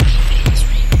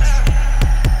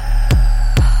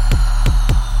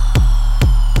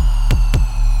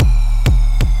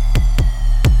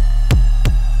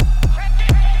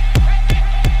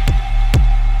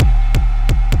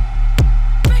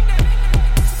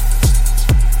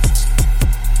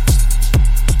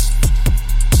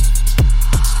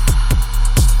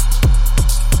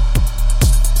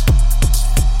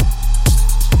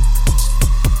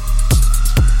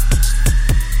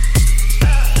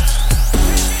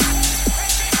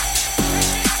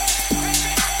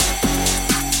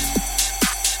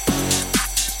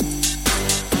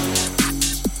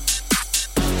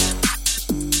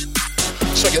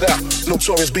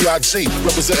Notorious B.I.G.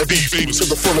 representing B to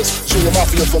the fullest. Junior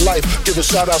Mafia for life. Giving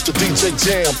shout outs to DJ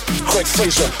Jam, Craig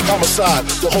Frazier, Homicide,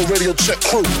 the whole Radio Check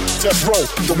crew, Death Row,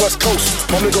 the West Coast.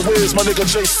 My nigga Wiz, my nigga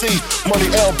JC, Money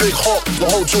L, Big Hawk, the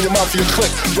whole Junior Mafia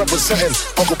clique representing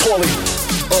Uncle Paulie.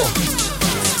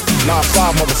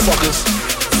 9-5 motherfuckers.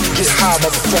 Get high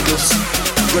motherfuckers.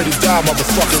 Ready die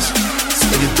motherfuckers.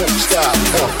 And you don't stop.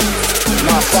 9-5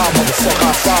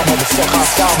 motherfucker, 5 motherfucker,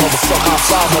 5 motherfucker,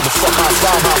 5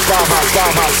 motherfucker, 5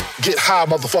 get high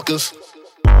motherfuckers.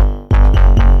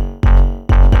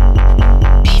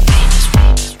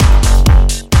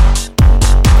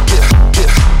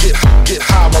 Get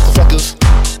high motherfuckers.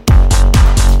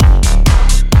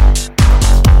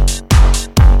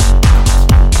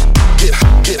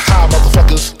 Get high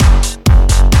motherfuckers.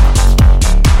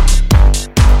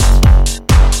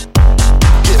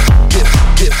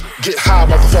 Get high,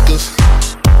 motherfuckers.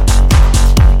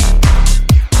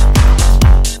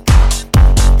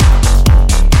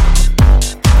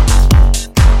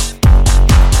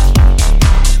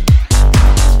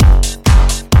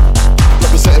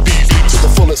 Representing B to the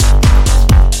fullest.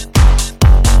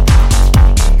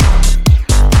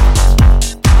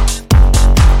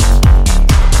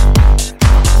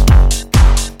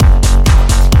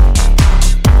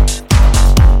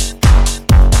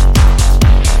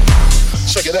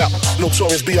 Check it out,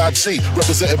 Notorious B.I.G.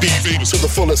 representing B to the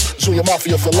fullest. Junior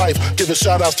Mafia for life. Giving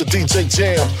shout outs to DJ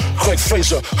Jam, Craig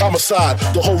Frazier, Homicide,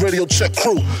 the whole Radio Check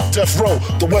crew, Death Row,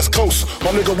 the West Coast.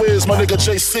 My nigga Wiz, my nigga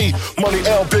JC, Money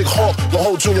L, Big Hawk, the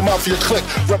whole Junior Mafia clique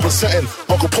representing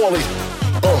Uncle Paulie.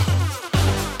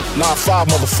 9-5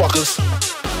 motherfuckers.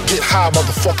 Get high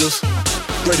motherfuckers.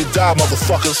 Ready die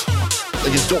motherfuckers.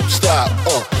 And you don't stop.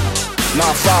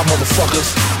 9-5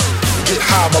 motherfuckers. Get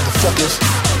high motherfuckers.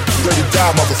 Ready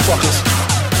die motherfuckers,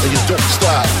 and you don't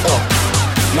stop.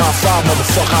 9-5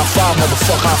 motherfucker, 5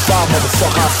 motherfucker, 5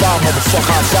 motherfucker, 5 motherfucker,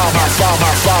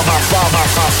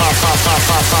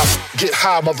 5 get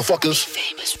high motherfuckers.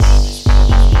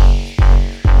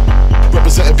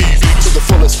 Representing B to the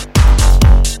fullest.